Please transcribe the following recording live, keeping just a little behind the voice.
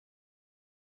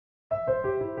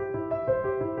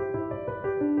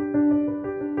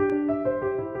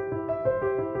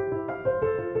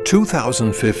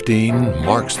2015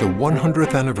 marks the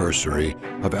 100th anniversary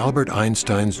of Albert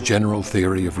Einstein's general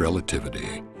theory of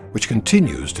relativity, which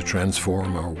continues to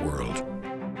transform our world.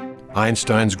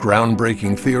 Einstein's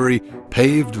groundbreaking theory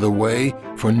paved the way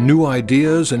for new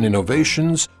ideas and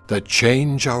innovations that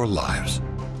change our lives.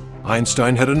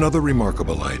 Einstein had another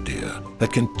remarkable idea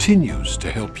that continues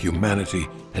to help humanity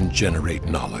and generate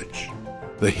knowledge: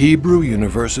 the Hebrew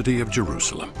University of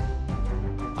Jerusalem.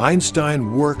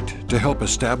 Einstein worked to help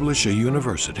establish a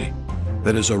university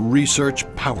that is a research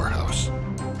powerhouse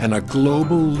and a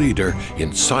global leader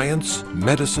in science,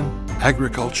 medicine,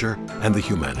 agriculture, and the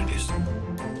humanities.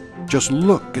 Just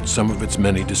look at some of its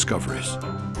many discoveries: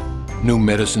 new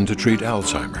medicine to treat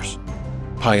Alzheimer's,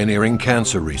 pioneering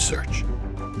cancer research,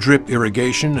 drip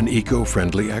irrigation and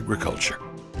eco-friendly agriculture,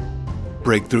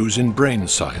 breakthroughs in brain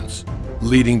science,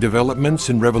 leading developments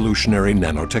in revolutionary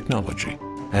nanotechnology,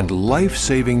 and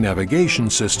life-saving navigation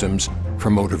systems for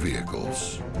motor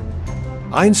vehicles.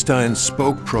 Einstein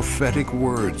spoke prophetic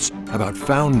words about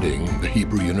founding the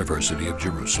Hebrew University of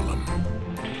Jerusalem.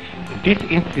 This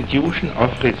institution of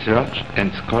research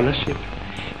and scholarship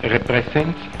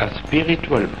represents a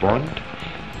spiritual bond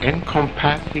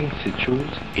encompassing the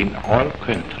Jews in all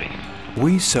countries.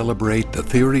 We celebrate the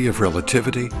theory of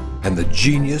relativity and the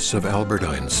genius of Albert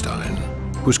Einstein,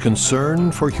 whose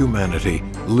concern for humanity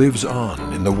lives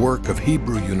on in the work of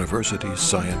Hebrew University's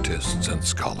scientists and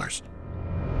scholars.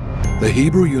 The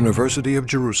Hebrew University of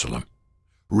Jerusalem,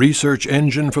 research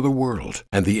engine for the world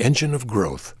and the engine of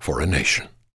growth for a nation.